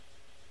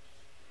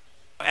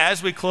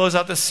as we close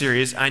out this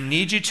series, I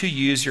need you to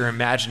use your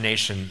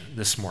imagination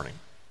this morning.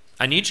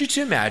 I need you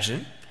to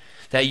imagine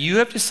that you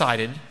have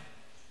decided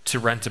to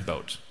rent a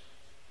boat.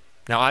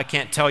 Now, I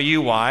can't tell you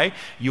why.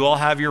 You all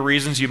have your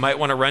reasons you might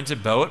want to rent a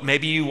boat.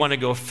 Maybe you want to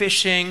go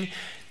fishing.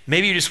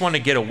 Maybe you just want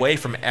to get away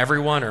from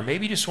everyone, or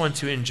maybe you just want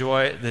to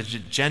enjoy the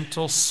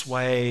gentle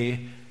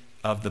sway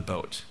of the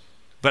boat.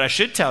 But I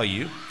should tell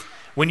you,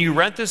 when you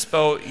rent this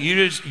boat,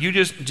 you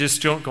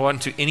just don't go out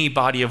into any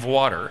body of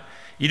water.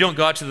 You don't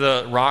go out to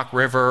the Rock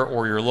River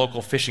or your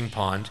local fishing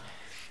pond.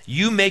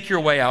 You make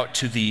your way out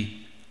to the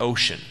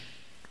ocean.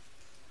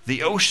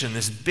 The ocean,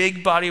 this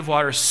big body of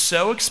water,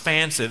 so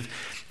expansive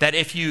that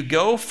if you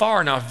go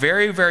far enough,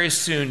 very, very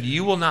soon,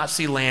 you will not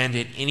see land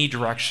in any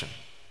direction.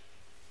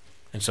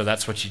 And so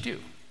that's what you do.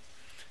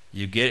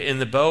 You get in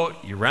the boat,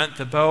 you rent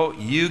the boat,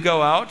 you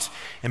go out,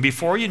 and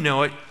before you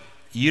know it,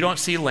 you don't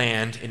see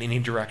land in any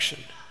direction.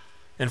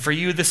 And for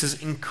you, this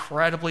is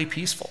incredibly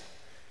peaceful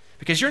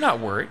because you're not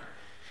worried.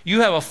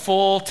 You have a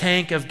full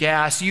tank of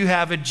gas, you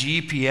have a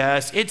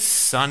GPS, it's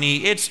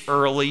sunny, it's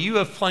early, you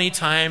have plenty of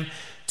time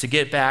to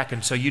get back,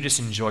 and so you just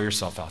enjoy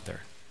yourself out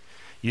there.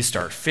 You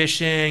start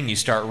fishing, you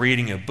start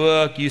reading a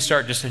book, you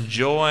start just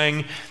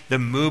enjoying the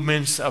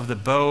movements of the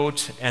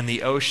boat and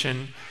the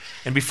ocean.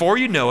 And before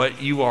you know it,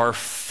 you are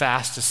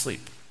fast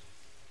asleep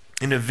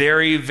in a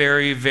very,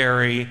 very,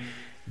 very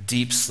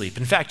deep sleep.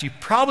 In fact, you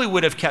probably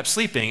would have kept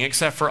sleeping,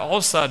 except for all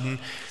of a sudden,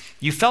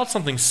 you felt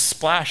something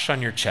splash on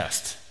your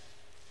chest,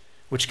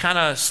 which kind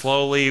of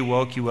slowly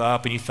woke you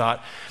up, and you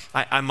thought,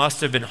 I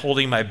must have been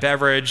holding my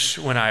beverage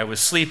when I was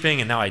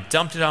sleeping, and now I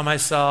dumped it on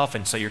myself,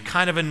 and so you're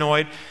kind of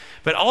annoyed.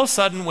 But all of a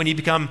sudden, when you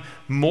become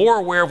more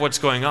aware of what's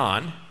going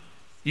on,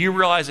 you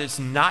realize it's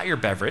not your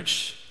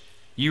beverage.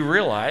 You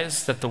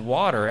realize that the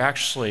water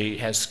actually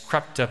has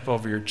crept up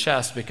over your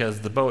chest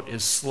because the boat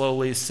is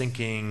slowly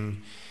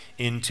sinking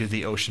into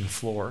the ocean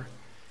floor.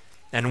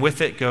 And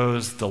with it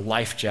goes the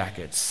life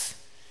jackets.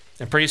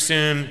 And pretty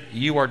soon,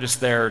 you are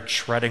just there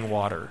treading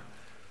water,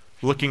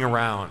 looking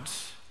around.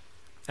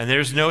 And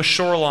there's no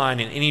shoreline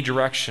in any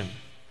direction.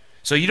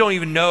 So you don't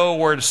even know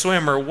where to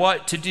swim or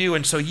what to do,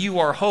 and so you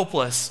are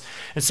hopeless.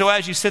 And so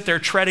as you sit there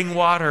treading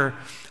water,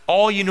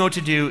 all you know to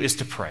do is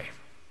to pray.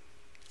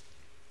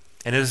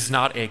 And this is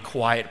not a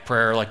quiet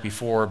prayer like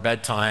before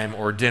bedtime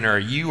or dinner.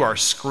 You are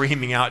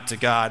screaming out to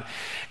God,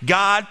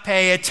 God,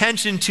 pay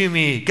attention to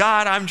me.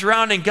 God, I'm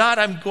drowning. God,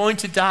 I'm going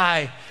to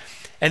die.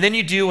 And then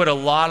you do what a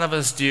lot of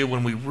us do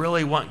when we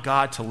really want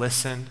God to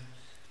listen.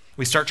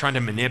 We start trying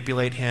to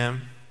manipulate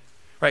him.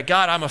 Right?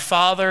 God, I'm a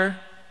father.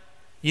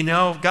 You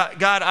know,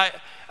 God,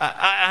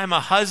 I'm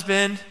a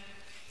husband.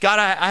 God,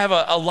 I have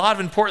a lot of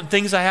important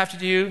things I have to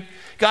do.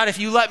 God, if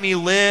you let me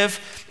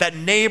live, that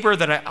neighbor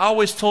that I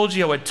always told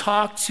you I would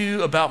talk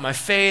to about my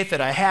faith that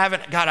I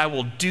haven't, God, I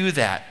will do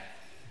that.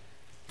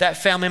 That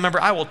family member,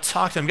 I will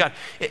talk to them. God,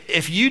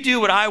 if you do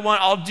what I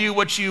want, I'll do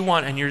what you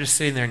want. And you're just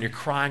sitting there and you're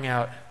crying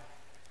out.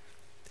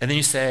 And then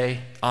you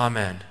say,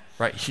 Amen,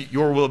 right?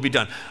 Your will be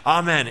done.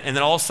 Amen. And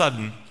then all of a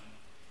sudden,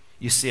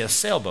 you see a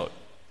sailboat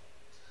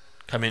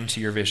come into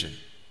your vision.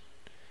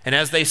 And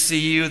as they see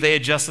you, they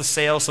adjust the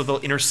sail so they'll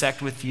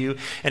intersect with you.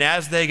 And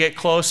as they get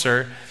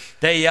closer,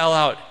 they yell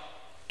out,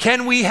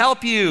 can we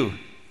help you?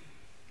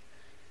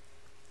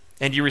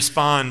 And you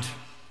respond,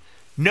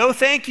 no,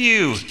 thank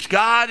you.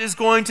 God is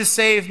going to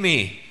save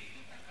me.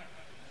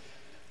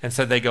 And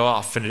so they go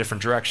off in a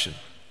different direction.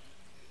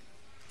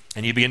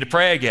 And you begin to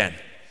pray again.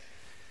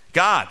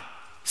 God,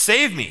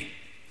 save me.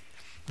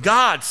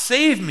 God,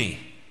 save me.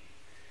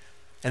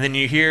 And then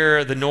you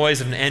hear the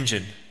noise of an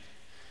engine.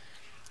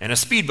 And a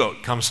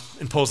speedboat comes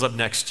and pulls up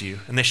next to you,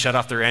 and they shut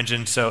off their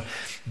engine so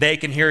they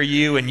can hear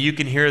you and you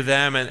can hear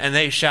them, and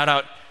they shout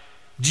out,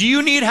 do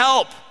you need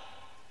help?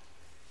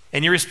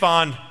 And you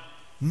respond,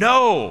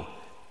 no,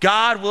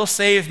 God will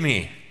save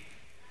me.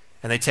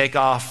 And they take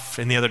off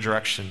in the other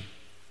direction.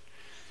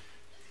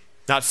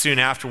 Not soon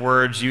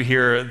afterwards, you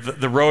hear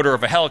the rotor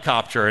of a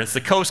helicopter, and it's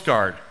the Coast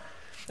Guard.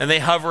 And they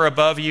hover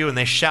above you, and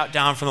they shout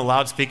down from the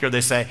loudspeaker,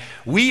 they say,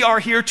 we are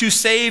here to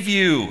save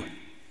you.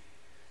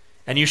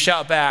 And you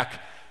shout back,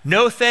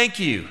 no, thank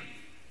you.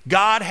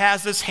 God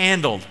has this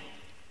handled.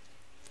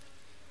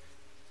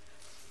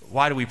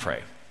 Why do we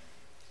pray?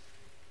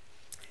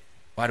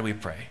 Why do we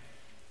pray?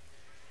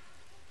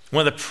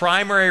 One of the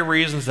primary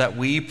reasons that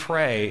we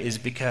pray is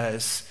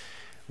because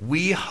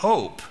we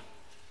hope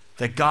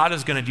that God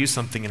is going to do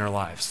something in our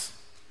lives.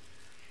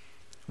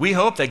 We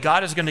hope that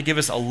God is going to give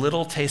us a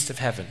little taste of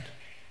heaven.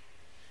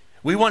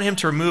 We want him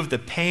to remove the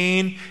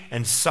pain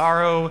and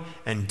sorrow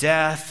and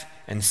death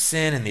and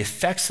sin and the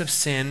effects of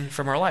sin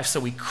from our life. So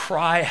we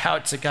cry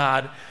out to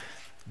God.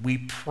 We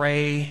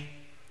pray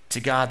to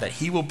God that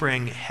he will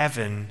bring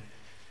heaven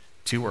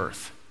to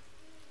earth.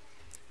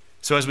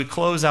 So as we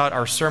close out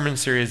our sermon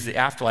series, The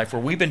Afterlife,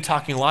 where we've been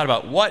talking a lot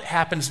about what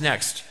happens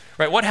next,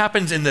 right? What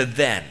happens in the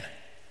then?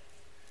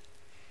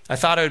 I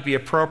thought it would be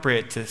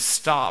appropriate to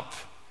stop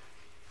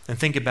and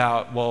think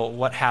about, well,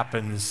 what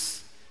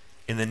happens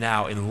in the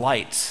now in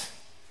light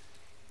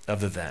of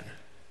the then?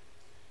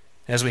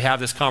 As we have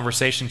this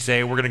conversation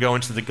today, we're going to go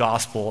into the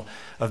Gospel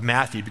of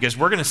Matthew because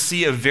we're going to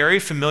see a very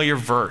familiar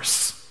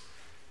verse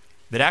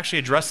that actually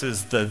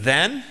addresses the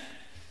then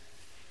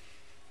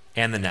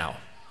and the now.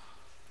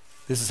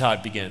 This is how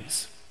it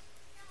begins.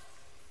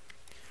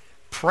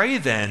 Pray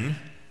then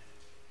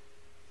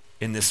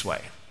in this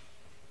way.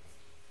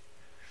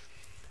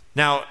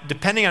 Now,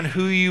 depending on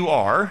who you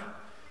are,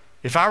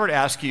 if I were to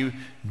ask you,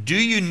 do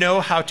you know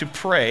how to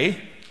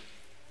pray?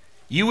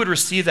 You would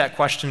receive that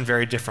question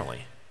very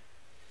differently.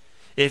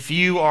 If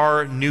you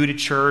are new to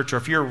church, or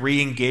if you're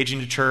re-engaging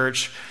to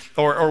church,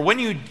 or when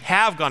you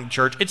have gone to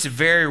church, it's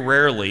very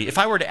rarely. If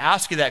I were to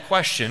ask you that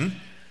question,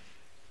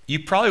 you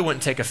probably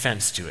wouldn't take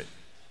offense to it,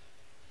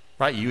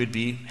 right? You would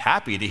be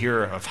happy to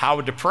hear of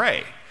how to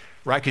pray,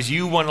 right? Because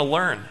you want to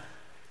learn.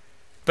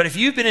 But if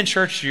you've been in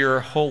church your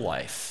whole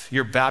life,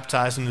 you're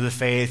baptized into the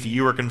faith,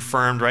 you were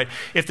confirmed, right?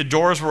 If the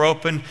doors were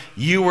open,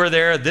 you were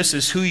there, this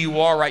is who you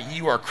are, right?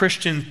 You are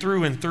Christian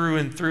through and through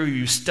and through.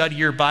 You study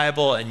your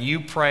Bible and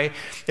you pray.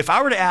 If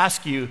I were to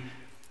ask you,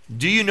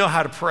 do you know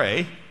how to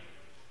pray?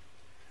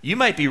 You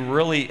might be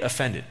really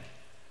offended,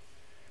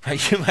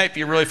 right? You might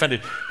be really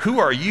offended. Who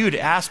are you to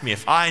ask me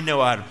if I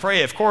know how to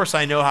pray? Of course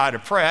I know how to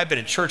pray. I've been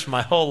in church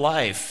my whole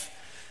life.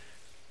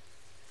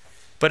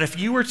 But if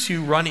you were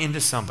to run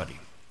into somebody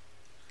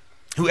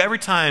who every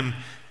time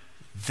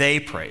they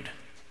prayed,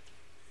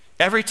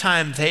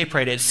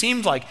 it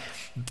seemed like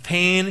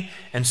pain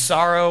and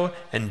sorrow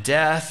and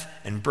death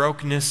and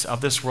brokenness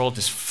of this world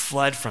just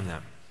fled from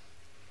them.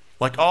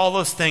 Like all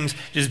those things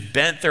just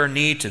bent their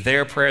knee to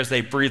their prayers. They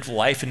breathed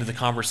life into the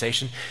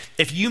conversation.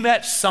 If you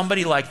met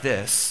somebody like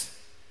this,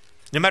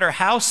 no matter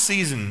how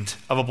seasoned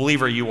of a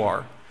believer you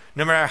are,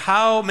 no matter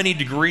how many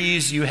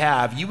degrees you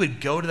have, you would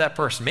go to that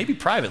person, maybe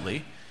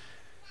privately,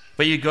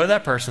 but you'd go to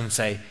that person and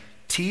say,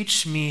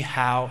 teach me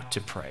how to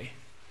pray.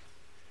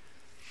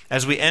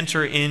 As we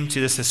enter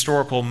into this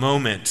historical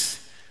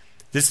moment,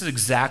 this is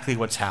exactly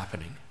what's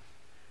happening.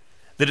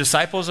 The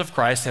disciples of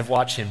Christ have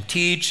watched him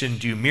teach and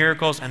do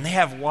miracles, and they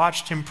have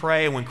watched him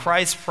pray. And when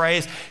Christ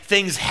prays,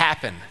 things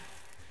happen.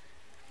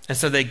 And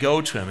so they go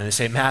to him and they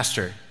say,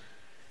 Master,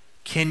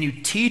 can you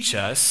teach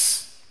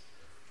us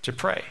to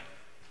pray?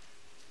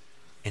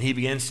 And he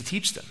begins to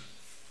teach them.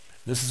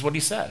 This is what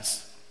he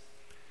says.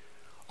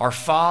 Our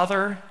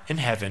Father in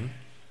heaven,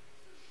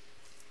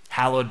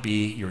 hallowed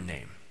be your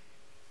name.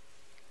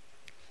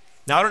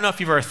 Now, I don't know if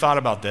you've ever thought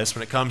about this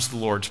when it comes to the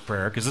Lord's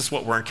Prayer, because this is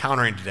what we're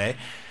encountering today.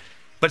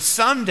 But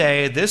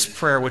someday, this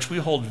prayer, which we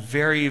hold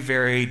very,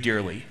 very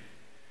dearly,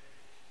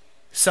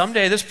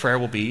 someday this prayer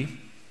will be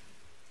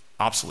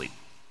obsolete.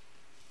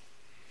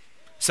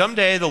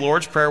 Someday, the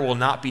Lord's Prayer will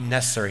not be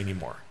necessary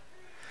anymore.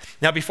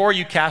 Now, before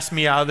you cast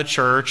me out of the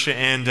church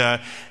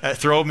and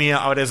throw me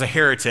out as a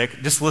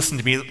heretic, just listen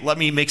to me. Let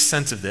me make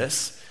sense of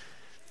this.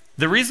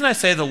 The reason I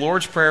say the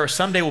Lord's Prayer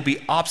someday will be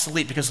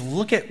obsolete, because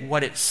look at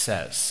what it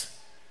says.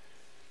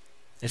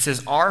 It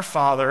says, our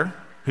Father,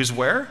 who's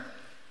where?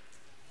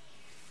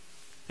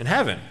 In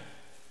heaven.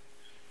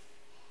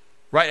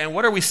 Right, and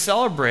what are we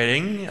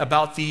celebrating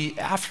about the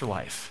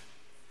afterlife?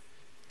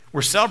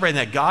 We're celebrating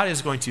that God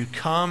is going to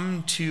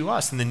come to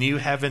us in the new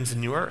heavens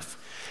and new earth.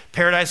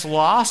 Paradise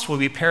lost will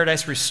be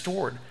paradise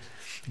restored.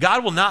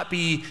 God will not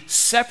be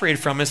separated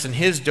from us in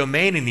his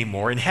domain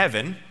anymore in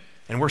heaven,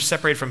 and we're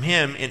separated from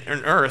him in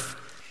earth.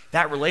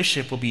 That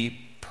relationship will be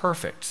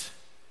perfect.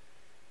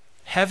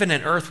 Heaven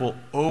and earth will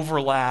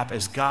overlap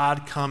as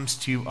God comes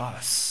to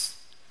us.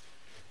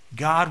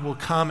 God will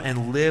come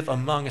and live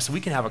among us, and we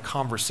can have a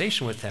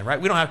conversation with him,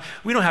 right? We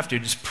don't have to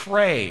just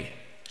pray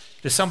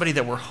to somebody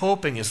that we're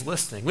hoping is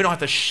listening. We don't have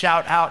to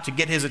shout out to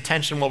get his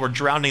attention while we're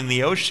drowning in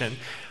the ocean.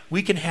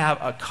 We can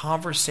have a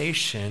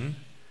conversation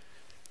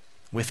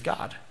with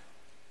God.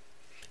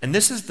 And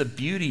this is the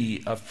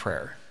beauty of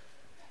prayer.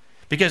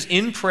 Because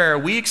in prayer,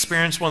 we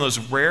experience one of those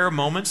rare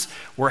moments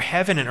where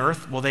heaven and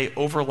earth, well, they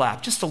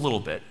overlap just a little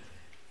bit,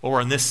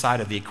 or on this side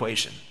of the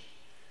equation.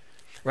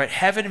 Right?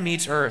 Heaven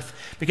meets earth.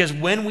 Because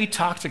when we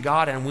talk to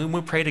God and when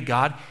we pray to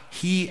God,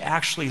 he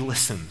actually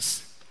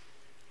listens.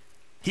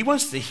 He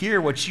wants to hear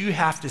what you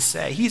have to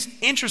say. He's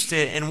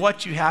interested in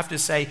what you have to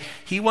say.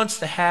 He wants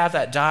to have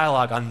that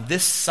dialogue on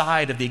this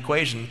side of the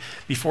equation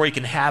before he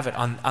can have it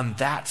on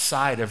that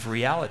side of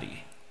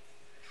reality.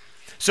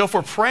 So if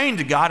we're praying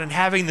to God and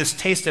having this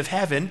taste of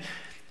heaven,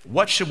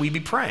 what should we be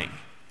praying?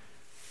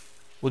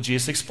 Well,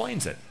 Jesus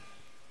explains it.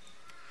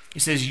 He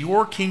says,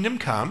 your kingdom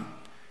come,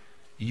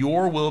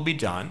 your will be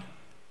done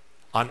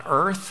on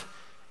earth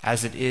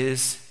as it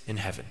is in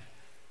heaven.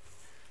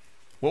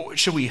 What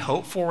should we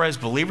hope for as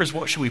believers?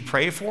 What should we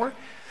pray for?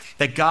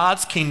 That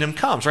God's kingdom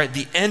comes, right?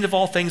 The end of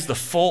all things, the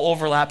full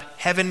overlap.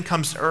 Heaven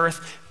comes to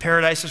earth.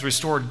 Paradise is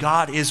restored.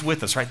 God is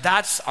with us, right?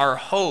 That's our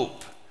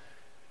hope.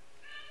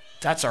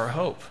 That's our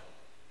hope.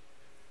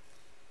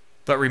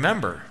 But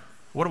remember,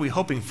 what are we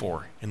hoping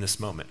for in this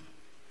moment?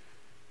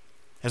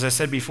 As I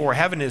said before,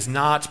 heaven is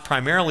not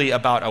primarily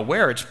about a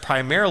where, it's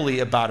primarily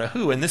about a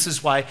who. And this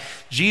is why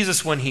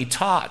Jesus, when he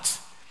taught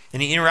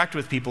and he interacted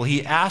with people,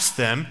 he asked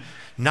them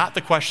not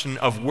the question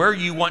of where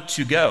you want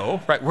to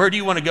go, right? Where do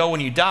you want to go when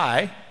you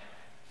die?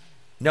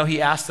 No,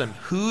 he asked them,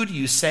 who do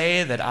you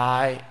say that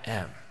I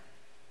am?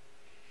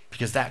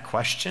 Because that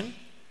question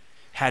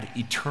had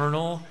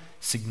eternal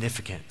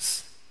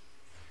significance.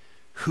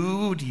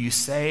 Who do you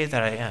say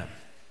that I am?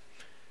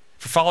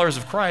 For followers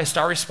of Christ,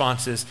 our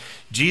response is,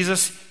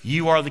 Jesus,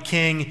 you are the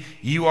King,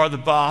 you are the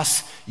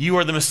boss, you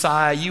are the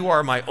Messiah, you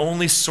are my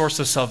only source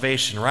of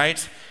salvation,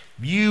 right?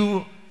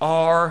 You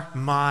are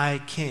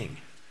my King.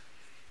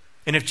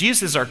 And if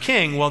Jesus is our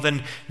King, well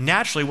then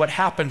naturally what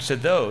happens to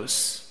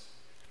those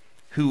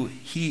who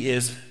he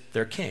is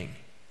their King?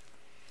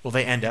 Well,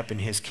 they end up in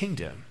his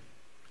kingdom.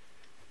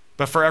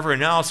 But for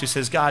everyone else who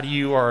says, God,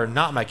 you are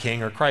not my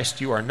King, or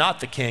Christ, you are not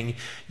the King,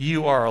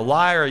 you are a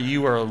liar,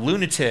 you are a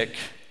lunatic,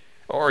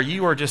 or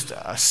you are just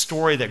a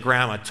story that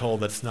grandma told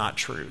that's not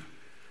true.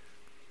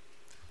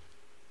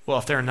 Well,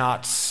 if they're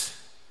not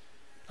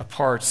a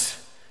part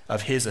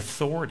of his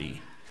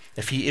authority,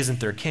 if he isn't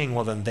their King,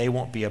 well, then they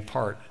won't be a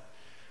part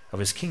of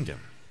his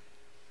kingdom.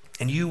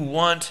 And you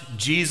want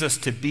Jesus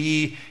to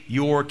be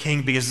your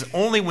King, because it's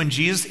only when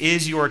Jesus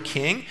is your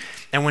King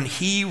and when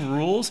he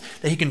rules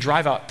that he can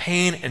drive out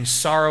pain and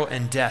sorrow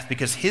and death,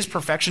 because his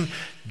perfection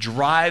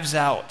drives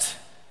out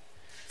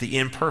the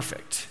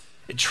imperfect.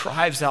 It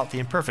drives out the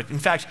imperfect. In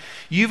fact,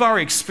 you've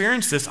already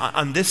experienced this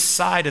on this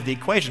side of the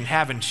equation,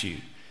 haven't you?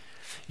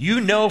 You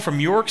know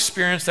from your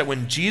experience that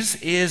when Jesus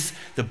is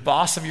the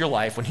boss of your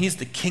life, when he's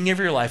the king of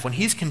your life, when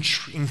he's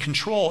in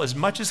control, as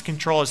much as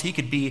control as he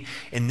could be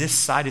in this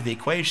side of the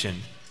equation,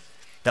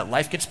 that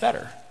life gets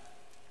better.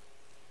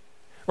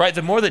 Right?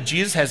 The more that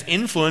Jesus has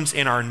influence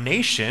in our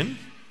nation,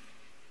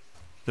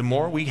 the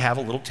more we have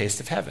a little taste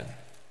of heaven.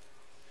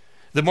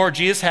 The more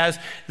Jesus has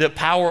the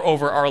power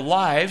over our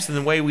lives and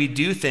the way we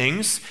do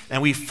things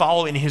and we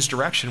follow in his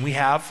direction, we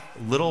have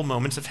little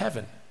moments of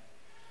heaven.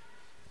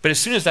 But as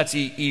soon as that's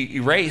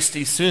erased,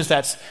 as soon as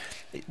that's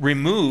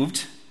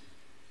removed,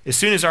 as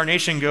soon as our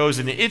nation goes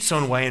in its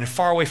own way and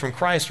far away from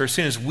Christ, or as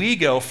soon as we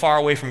go far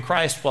away from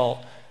Christ,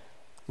 well,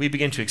 we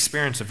begin to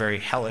experience a very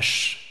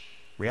hellish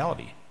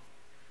reality.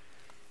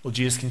 Well,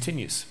 Jesus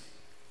continues.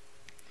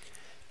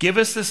 Give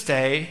us this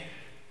day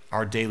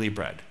our daily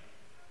bread.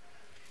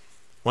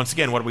 Once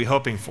again, what are we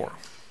hoping for?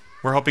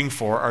 We're hoping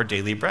for our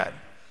daily bread,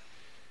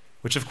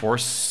 which of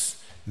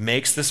course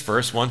makes this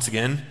verse once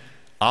again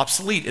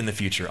obsolete in the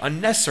future,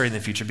 unnecessary in the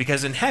future,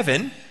 because in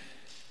heaven,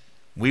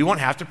 we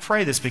won't have to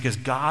pray this, because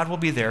God will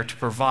be there to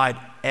provide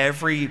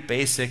every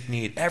basic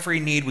need, every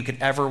need we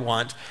could ever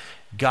want,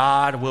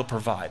 God will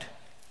provide.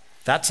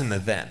 That's in the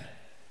then.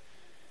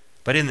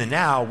 But in the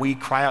now, we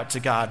cry out to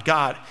God,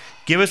 God,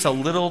 give us a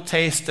little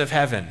taste of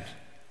heaven.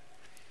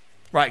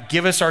 Right,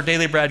 give us our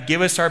daily bread,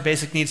 give us our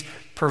basic needs,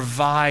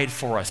 provide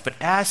for us. But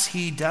as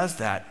he does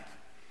that,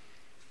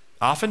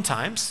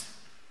 oftentimes,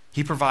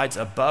 he provides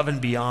above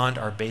and beyond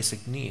our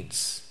basic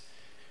needs,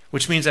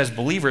 which means as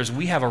believers,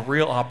 we have a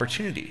real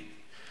opportunity,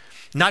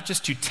 not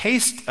just to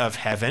taste of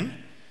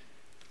heaven,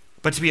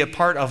 but to be a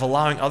part of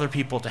allowing other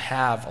people to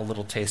have a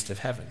little taste of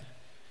heaven.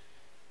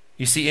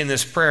 You see, in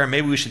this prayer,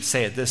 maybe we should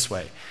say it this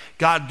way.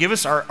 God, give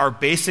us our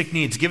basic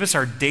needs, give us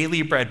our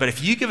daily bread, but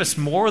if you give us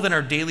more than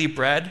our daily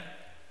bread,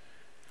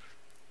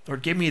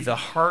 Lord, give me the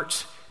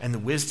heart and the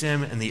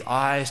wisdom and the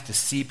eyes to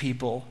see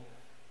people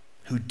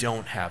who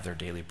don't have their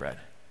daily bread.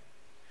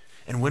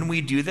 And when we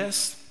do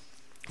this,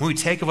 when we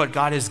take what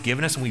God has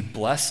given us and we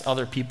bless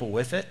other people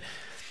with it,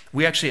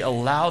 we actually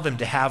allow them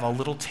to have a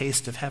little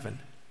taste of heaven,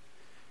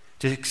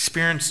 to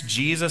experience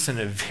Jesus in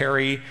a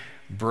very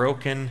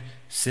broken,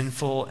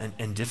 sinful,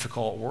 and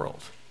difficult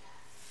world.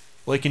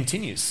 Well, he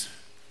continues.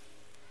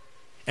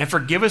 And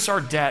forgive us our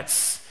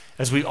debts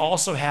as we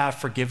also have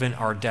forgiven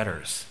our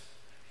debtors.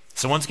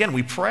 So once again,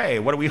 we pray.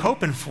 What are we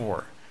hoping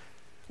for?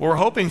 We're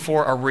hoping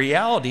for a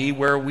reality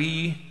where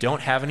we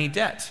don't have any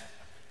debt.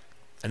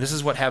 And this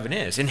is what heaven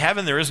is. In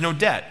heaven, there is no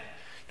debt.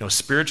 No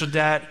spiritual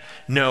debt,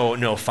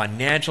 no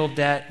financial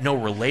debt, no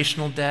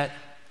relational debt.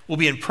 We'll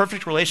be in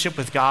perfect relationship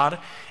with God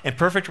and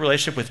perfect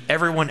relationship with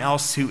everyone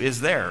else who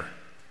is there.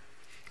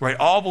 Right?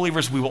 All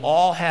believers, we will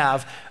all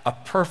have a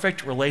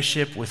perfect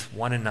relationship with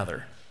one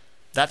another.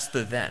 That's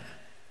the then.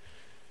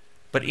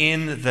 But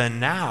in the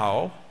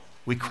now,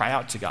 we cry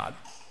out to God.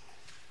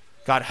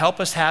 God, help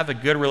us have a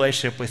good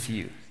relationship with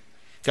you.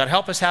 God,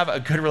 help us have a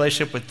good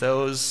relationship with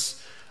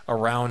those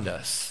around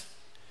us.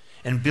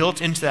 And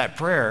built into that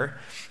prayer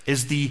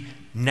is the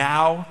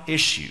now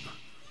issue.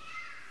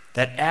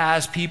 That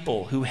as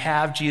people who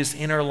have Jesus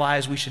in our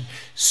lives, we should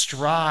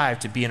strive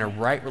to be in a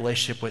right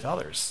relationship with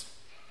others.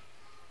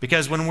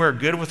 Because when we're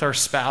good with our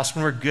spouse,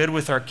 when we're good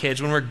with our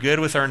kids, when we're good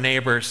with our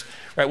neighbors,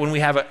 right, when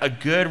we have a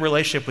good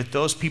relationship with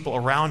those people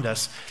around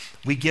us,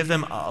 we give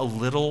them a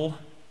little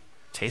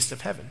taste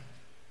of heaven.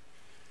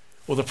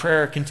 Well, the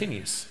prayer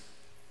continues.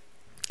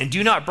 And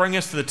do not bring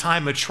us to the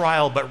time of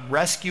trial, but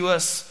rescue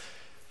us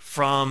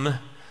from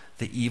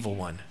the evil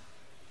one.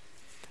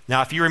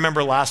 Now, if you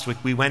remember last week,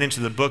 we went into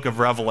the book of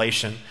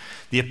Revelation,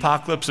 the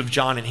apocalypse of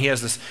John, and he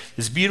has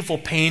this beautiful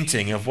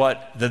painting of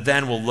what the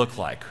then will look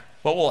like.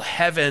 What will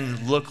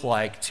heaven look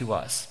like to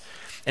us?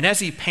 And as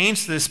he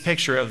paints this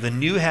picture of the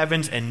new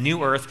heavens and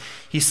new earth,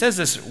 he says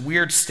this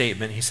weird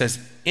statement. He says,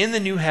 in the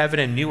new heaven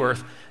and new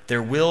earth,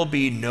 there will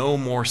be no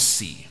more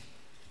sea.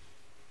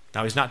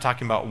 Now, he's not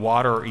talking about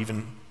water or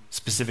even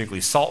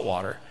specifically salt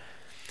water.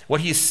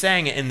 What he's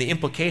saying, and the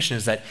implication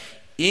is that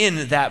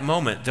in that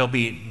moment, there'll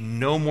be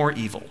no more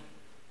evil,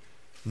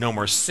 no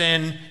more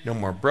sin, no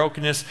more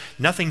brokenness,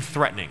 nothing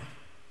threatening.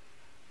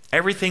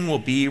 Everything will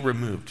be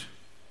removed.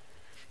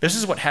 This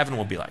is what heaven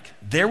will be like.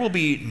 There will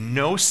be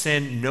no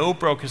sin, no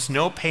brokenness,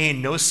 no pain,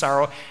 no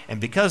sorrow,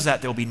 and because of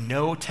that, there will be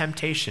no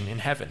temptation in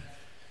heaven.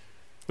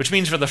 Which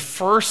means for the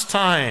first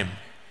time,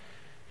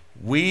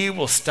 we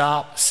will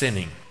stop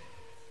sinning.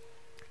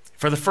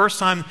 For the first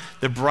time,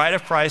 the bride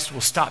of Christ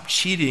will stop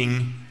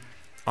cheating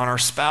on our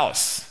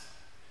spouse.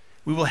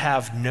 We will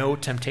have no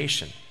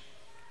temptation.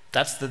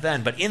 That's the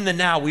then. But in the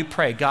now, we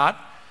pray, God,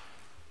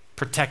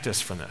 protect us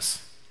from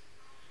this.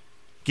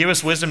 Give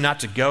us wisdom not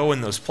to go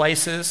in those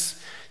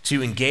places,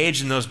 to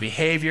engage in those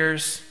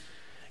behaviors.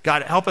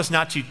 God, help us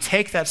not to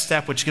take that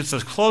step which gets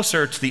us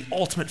closer to the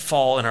ultimate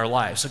fall in our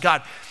lives. So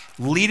God,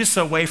 lead us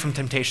away from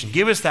temptation.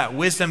 Give us that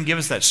wisdom, give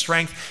us that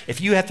strength.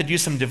 If you have to do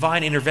some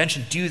divine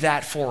intervention, do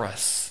that for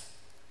us.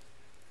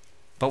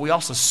 But we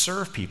also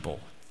serve people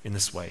in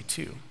this way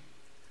too.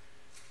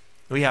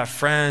 We have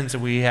friends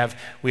and we have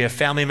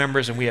family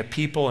members and we have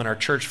people in our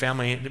church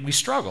family that we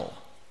struggle.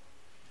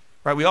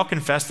 Right? We all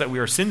confess that we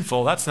are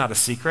sinful. That's not a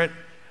secret.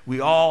 We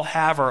all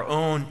have our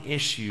own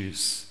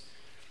issues.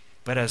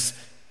 But as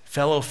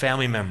fellow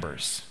family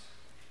members,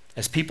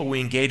 as people we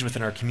engage with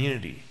in our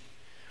community,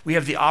 we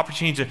have the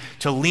opportunity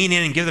to lean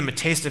in and give them a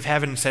taste of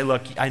heaven and say,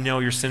 look, I know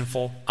you're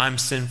sinful. I'm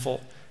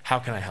sinful. How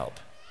can I help?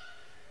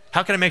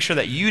 How can I make sure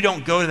that you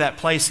don't go to that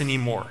place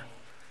anymore?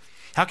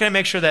 How can I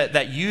make sure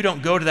that you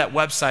don't go to that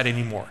website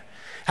anymore?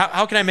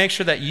 How can I make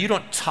sure that you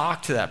don't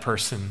talk to that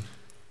person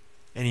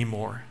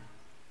anymore?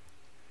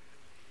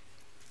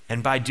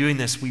 And by doing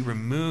this, we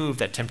remove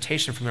that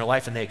temptation from their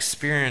life and they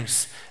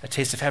experience a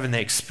taste of heaven.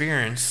 They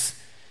experience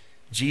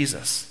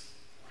Jesus.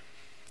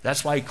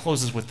 That's why he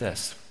closes with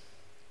this.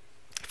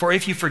 For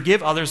if you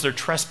forgive others their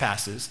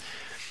trespasses,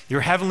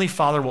 your heavenly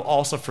Father will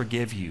also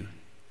forgive you.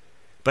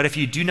 But if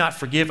you do not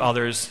forgive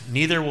others,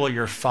 neither will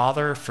your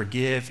Father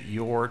forgive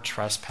your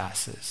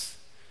trespasses.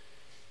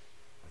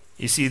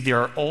 You see,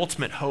 our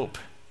ultimate hope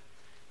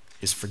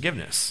is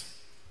forgiveness,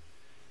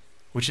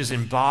 which is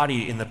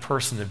embodied in the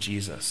person of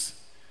Jesus,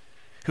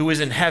 who is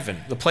in heaven,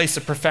 the place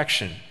of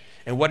perfection.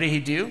 And what did he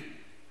do?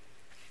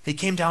 He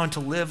came down to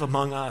live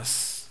among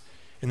us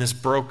in this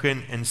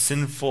broken and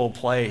sinful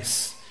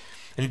place.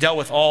 And he dealt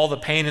with all the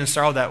pain and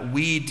sorrow that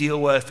we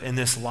deal with in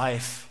this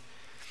life.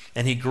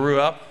 And he grew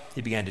up,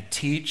 he began to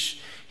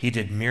teach, he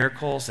did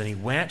miracles, and he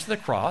went to the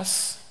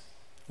cross.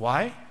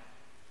 Why?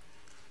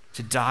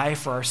 To die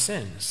for our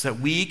sins, so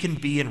that we can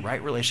be in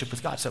right relationship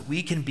with God, so that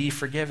we can be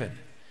forgiven.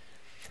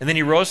 And then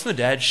he rose from the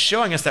dead,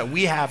 showing us that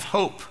we have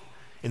hope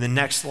in the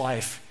next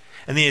life.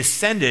 And then he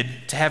ascended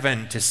to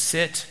heaven to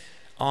sit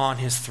on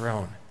his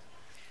throne.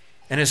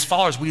 And as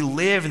followers, we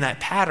live in that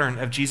pattern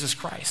of Jesus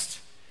Christ.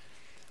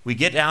 We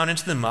get down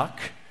into the muck,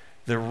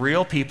 the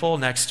real people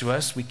next to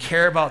us. We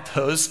care about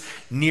those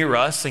near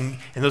us and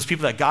those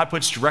people that God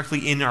puts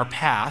directly in our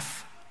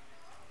path.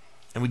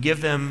 And we give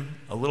them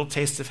a little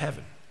taste of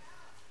heaven.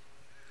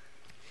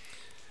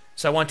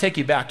 So I want to take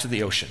you back to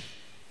the ocean.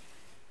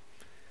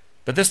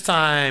 But this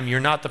time, you're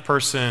not the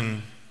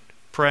person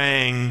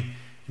praying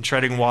and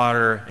treading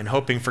water and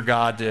hoping for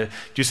God to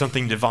do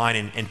something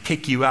divine and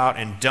pick you out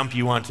and dump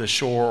you onto the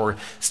shore or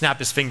snap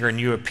his finger and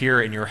you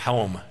appear in your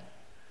home.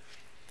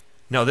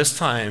 No, this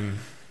time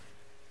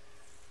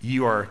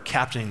you are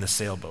captaining the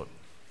sailboat.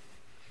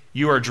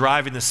 You are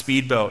driving the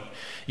speedboat.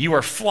 You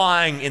are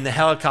flying in the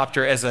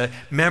helicopter as a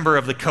member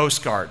of the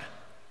Coast Guard.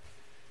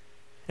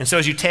 And so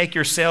as you take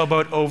your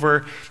sailboat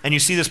over and you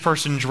see this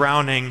person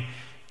drowning,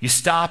 you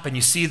stop and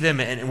you see them,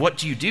 and what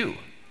do?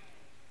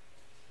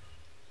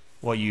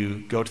 Well,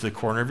 you go to the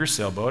corner of your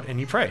sailboat and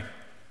you pray.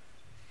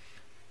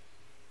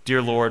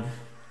 Dear Lord,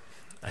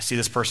 I see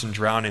this person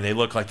drowning. They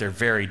look like they're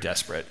very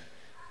desperate.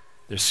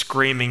 They're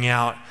screaming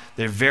out.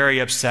 They're very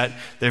upset.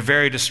 They're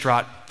very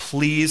distraught.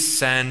 Please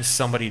send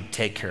somebody to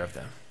take care of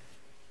them.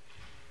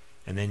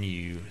 And then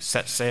you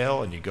set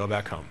sail and you go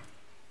back home.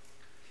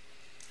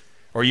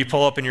 Or you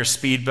pull up in your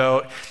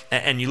speedboat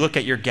and you look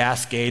at your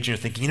gas gauge and you're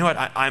thinking, you know what,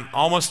 I'm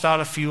almost out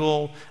of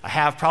fuel. I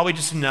have probably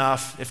just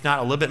enough, if not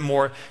a little bit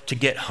more, to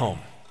get home.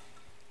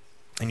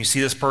 And you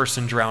see this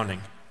person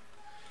drowning.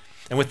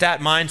 And with that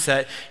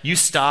mindset, you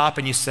stop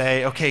and you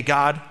say, okay,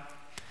 God,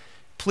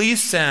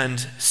 please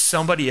send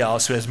somebody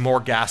else who has more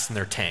gas in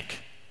their tank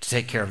to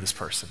take care of this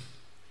person.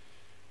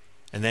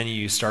 And then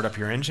you start up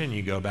your engine and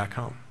you go back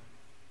home.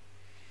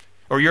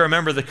 Or you're a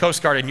member of the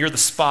Coast Guard and you're the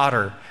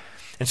spotter.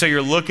 And so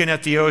you're looking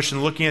at the ocean,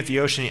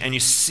 and you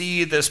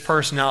see this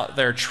person out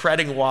there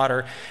treading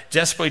water,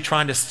 desperately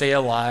trying to stay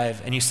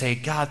alive. And you say,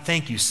 God,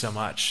 thank you so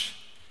much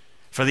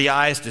for the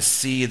eyes to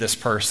see this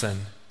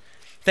person.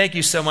 Thank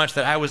you so much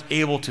that I was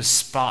able to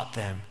spot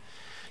them.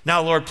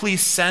 Now, Lord,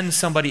 please send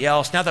somebody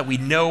else, now that we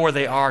know where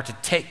they are, to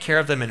take care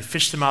of them and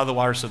fish them out of the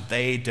water so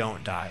they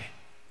don't die.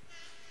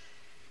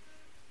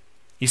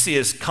 You see,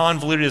 as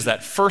convoluted as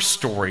that first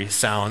story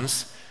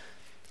sounds,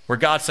 where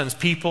God sends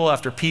people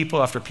after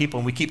people after people,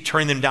 and we keep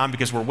turning them down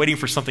because we're waiting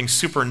for something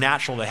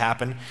supernatural to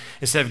happen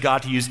instead of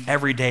God to use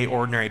everyday,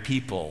 ordinary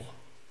people.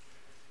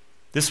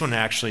 This one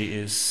actually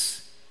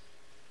is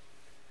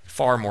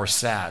far more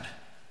sad,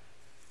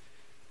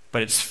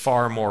 but it's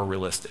far more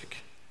realistic.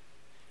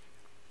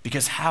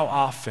 Because how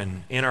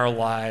often in our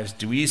lives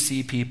do we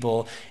see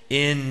people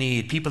in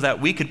need, people that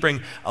we could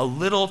bring a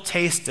little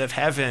taste of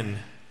heaven,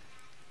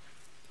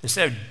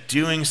 instead of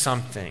doing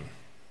something,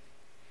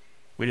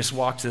 we just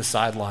walk to the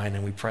sideline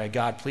and we pray,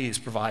 God, please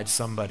provide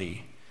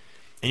somebody.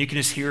 And you can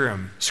just hear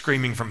him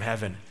screaming from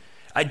heaven,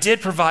 I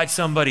did provide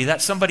somebody.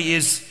 That somebody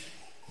is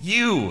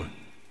you.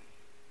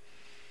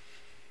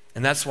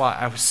 And that's why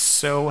I was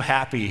so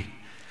happy.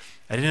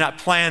 I did not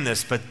plan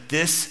this, but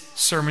this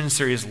sermon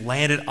series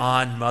landed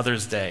on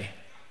Mother's Day.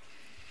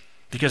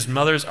 Because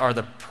mothers are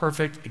the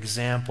perfect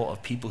example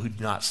of people who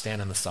do not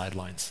stand on the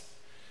sidelines.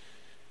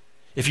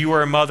 If you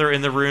were a mother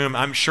in the room,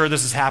 I'm sure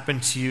this has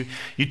happened to you.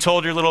 You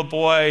told your little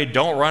boy,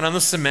 don't run on the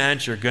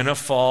cement, you're going to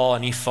fall,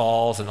 and he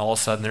falls, and all of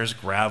a sudden there's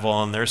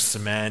gravel and there's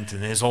cement,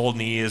 and his whole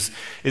knee is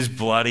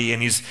bloody,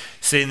 and he's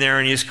sitting there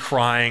and he's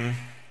crying.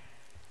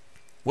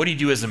 What do you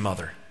do as a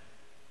mother?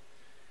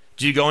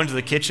 Do you go into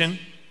the kitchen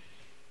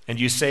and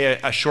you say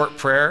a short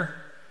prayer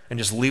and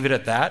just leave it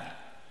at that?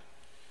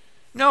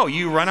 No,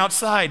 you run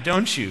outside,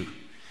 don't you?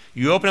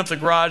 You open up the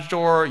garage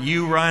door,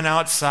 you run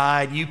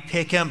outside, you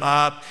pick him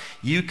up,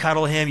 you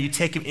cuddle him, you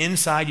take him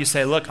inside, you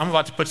say, look, I'm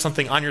about to put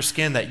something on your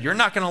skin that you're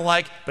not going to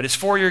like, but it's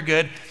for your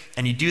good,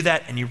 and you do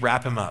that and you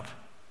wrap him up.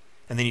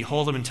 And then you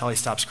hold him until he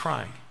stops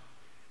crying.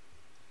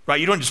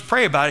 Right? You don't just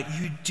pray about it,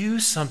 you do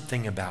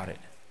something about it.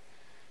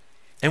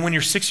 And when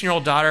your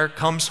 16-year-old daughter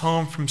comes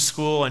home from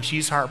school and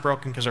she's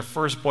heartbroken because her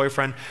first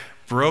boyfriend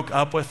broke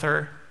up with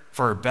her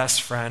for her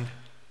best friend,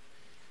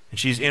 and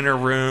she's in her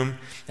room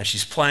and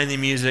she's playing the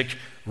music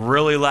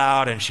really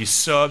loud and she's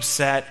so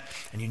upset,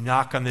 and you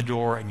knock on the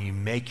door and you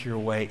make your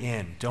way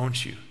in,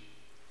 don't you?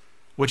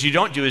 What you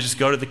don't do is just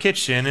go to the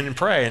kitchen and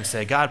pray and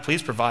say, God,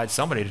 please provide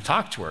somebody to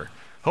talk to her.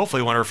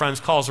 Hopefully one of her friends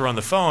calls her on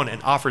the phone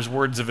and offers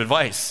words of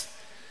advice.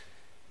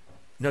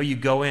 No, you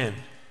go in.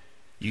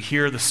 You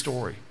hear the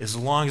story, as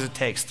long as it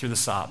takes, through the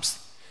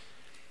sobs.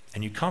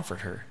 And you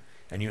comfort her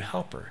and you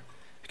help her,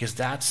 because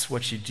that's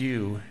what you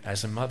do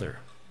as a mother.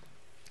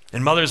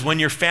 And mothers, when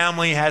your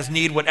family has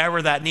need,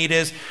 whatever that need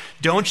is,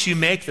 don't you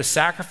make the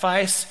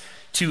sacrifice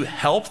to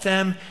help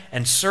them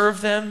and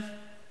serve them?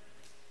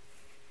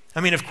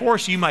 I mean, of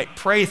course, you might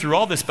pray through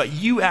all this, but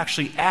you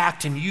actually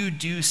act and you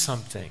do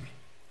something.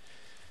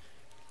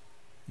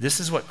 This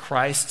is what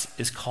Christ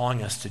is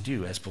calling us to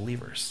do as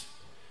believers.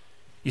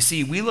 You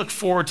see, we look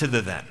forward to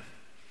the then.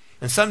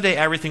 And someday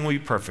everything will be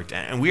perfect,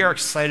 and we are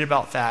excited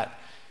about that.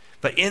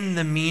 But in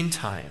the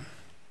meantime,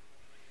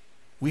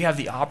 we have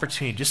the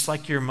opportunity, just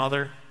like your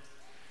mother,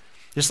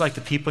 just like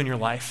the people in your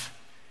life,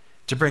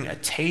 to bring a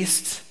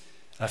taste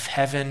of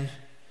heaven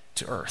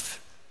to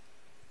earth.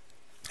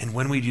 And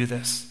when we do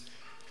this,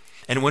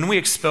 and when we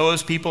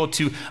expose people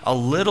to a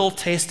little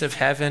taste of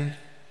heaven,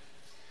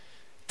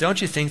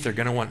 don't you think they're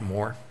going to want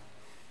more?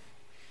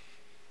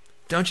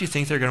 Don't you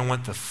think they're going to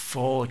want the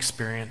full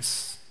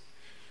experience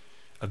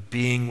of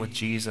being with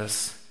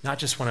Jesus, not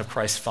just one of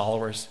Christ's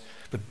followers,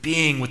 but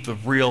being with the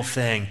real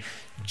thing,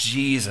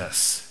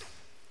 Jesus,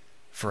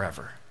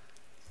 forever?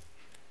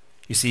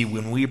 You see,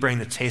 when we bring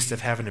the taste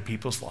of heaven to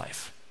people's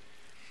life,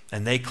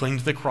 and they cling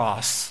to the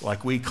cross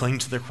like we cling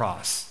to the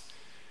cross,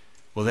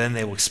 well, then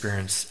they will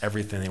experience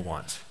everything they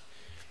want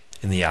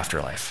in the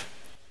afterlife.